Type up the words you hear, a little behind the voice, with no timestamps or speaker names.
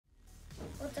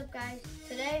What's up, guys?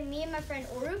 Today, me and my friend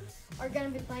Aroop are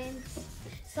going to be playing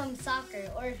some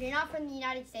soccer. Or if you're not from the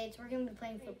United States, we're going to be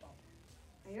playing football.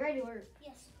 Are you ready, Aroop?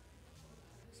 Yes.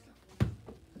 Let's go.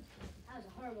 That was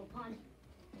a horrible pun.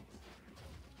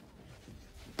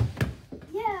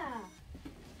 Yeah.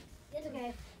 It's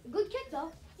okay. Good kick,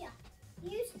 though. Yeah.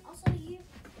 Also you.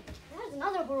 That was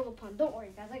another horrible pun. Don't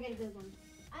worry, guys. I got a good one.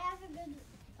 I have a good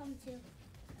pun, too.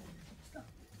 Let's go.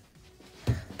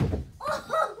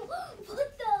 Oh!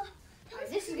 What the? Alright,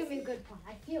 this is going to be a good pun.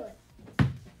 I feel it.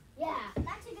 Yeah.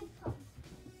 That's a good pun.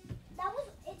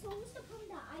 It's almost the pun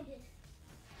that I did.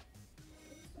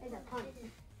 It's a pun.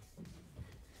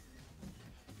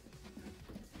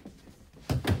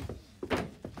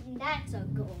 And that's a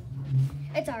goal.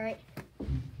 It's alright.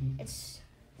 It's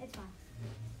fine.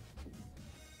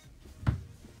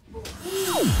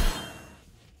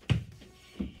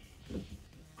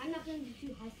 I'm not going to do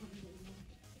too high puns anymore.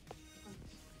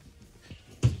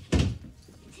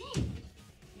 Dang.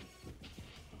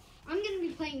 I'm going to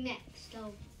be playing next,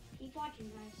 so keep watching,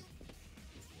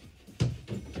 guys.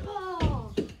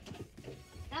 Oh,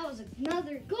 that was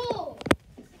another goal.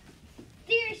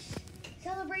 Fierce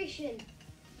celebration.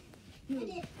 I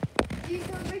did. Fierce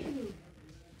celebration move.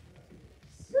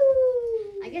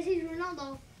 I guess he's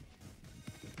Ronaldo.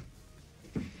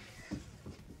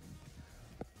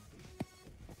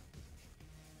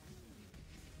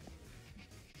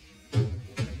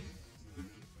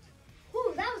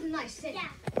 Ooh, that was a nice save. Yeah.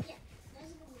 Yeah.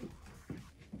 That's a good one.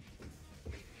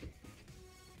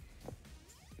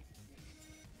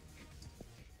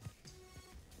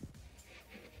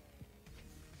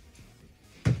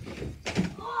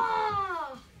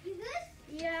 Oh! You good?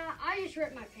 Yeah, I just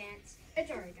ripped my pants. It's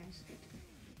alright, guys.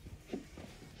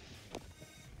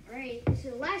 Alright,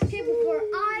 so last hit before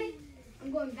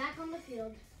I'm going back on the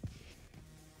field.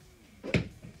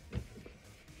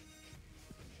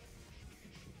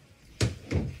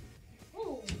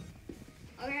 Oh!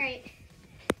 Alright.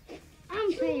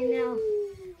 I'm playing now.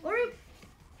 Or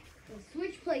we'll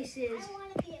switch places. I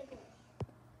want to be a goal.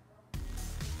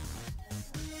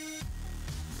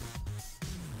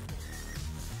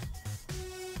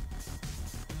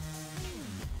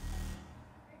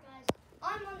 Guys,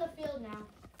 I'm on the field now.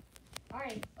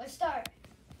 Alright, let's start.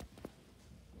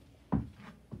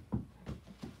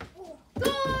 Oh.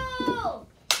 Goal!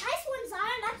 Nice one,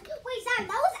 Zion. Wait, Zion,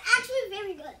 that was actually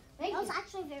very good. Thank That was you.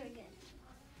 actually very good.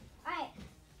 All right.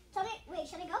 Tell me, wait,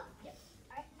 should I go? Yep.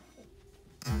 All right.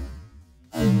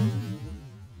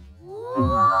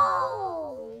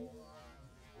 Whoa!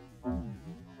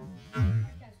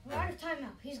 Guys, we're out of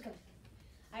timeout. He's good.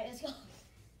 Alright, let's go.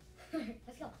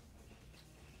 Let's go.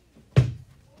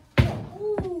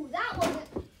 Ooh, that wasn't.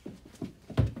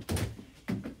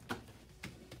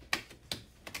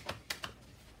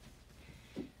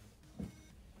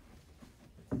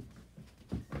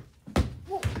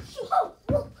 Whoa, shoot. Oh,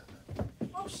 whoa.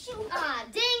 Oh, shoot. Ah,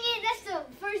 dang it. That's the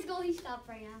first goal he stopped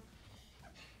right now.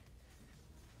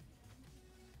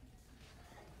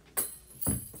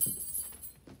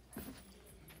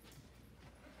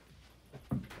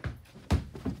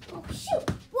 Oh, shoot.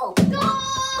 Whoa.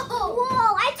 Goal!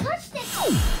 Whoa, I touched it.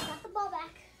 Got the ball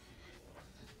back.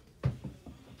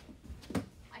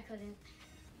 I couldn't.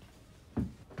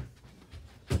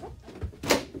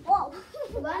 Whoa.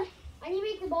 But I need to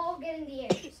make the ball get in the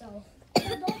air, so.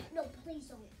 No, please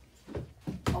don't.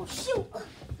 Oh, shoot.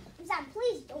 Zach,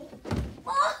 please don't.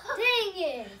 Oh, Dang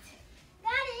it.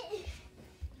 got it.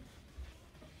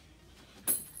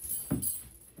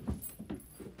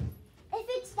 If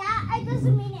it's that, it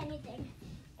doesn't mean anything.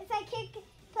 If I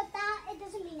put that, it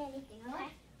doesn't mean anything, okay?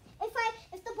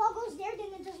 If the ball goes there,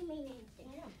 then it doesn't mean anything.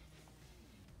 I know.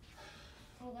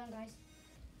 Hold on, guys.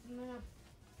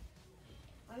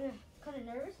 I'm kind of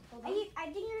nervous. Hold on. I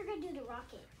think you're gonna do the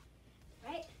rocket,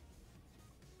 right?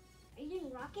 Are you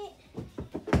doing rocket?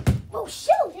 Oh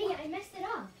shoot! Dang it, I messed it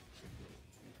up.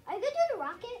 Are you gonna do the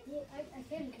rocket? Yeah, I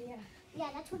think, yeah.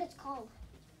 Yeah, that's what it's called.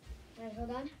 Alright,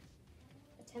 hold on.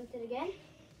 Attempt it again.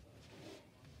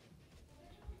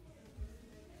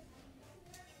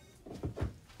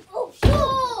 Oh shoot!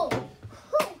 Oh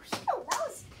shoot! That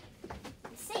was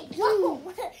insane. Whoa!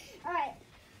 All right,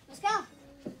 let's go.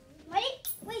 Ready?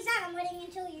 Wait, Zach, I'm waiting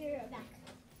until you're back.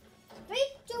 3,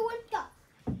 2, 1, go.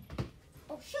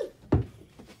 Oh shoot!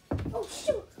 Oh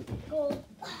shoot! Goal.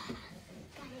 Got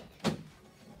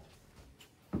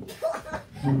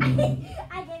it.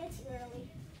 I did it too early.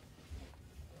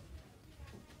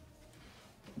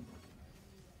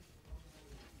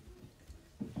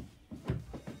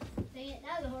 Dang it,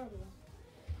 that was a horrible one.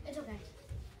 It's okay.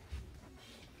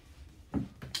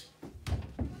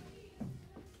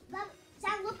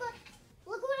 Zach, look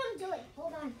what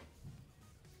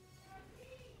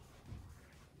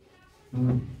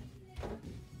I'm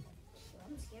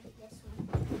scared of this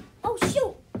one. Oh,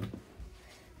 shoot!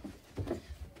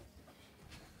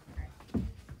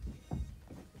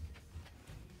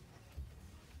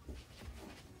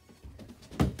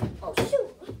 Oh, shoot!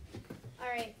 All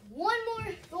right, one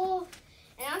more goal,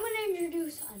 and I'm going to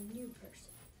introduce a new person.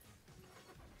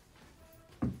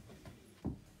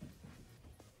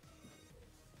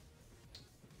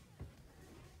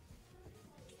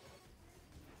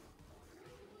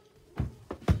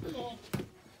 All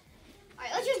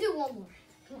right, let's just do one more.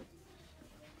 Come on.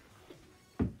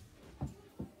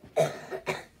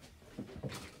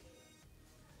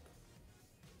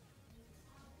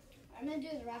 I'm going to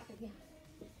do the wrap again.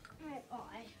 All right. Oh,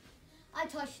 I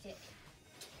touched it.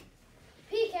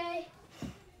 PK.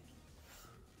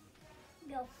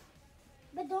 Go.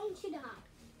 But don't shoot it hard.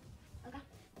 Okay.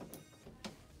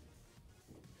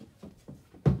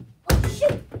 Oh,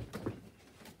 shoot!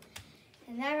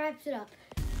 And that wraps it up.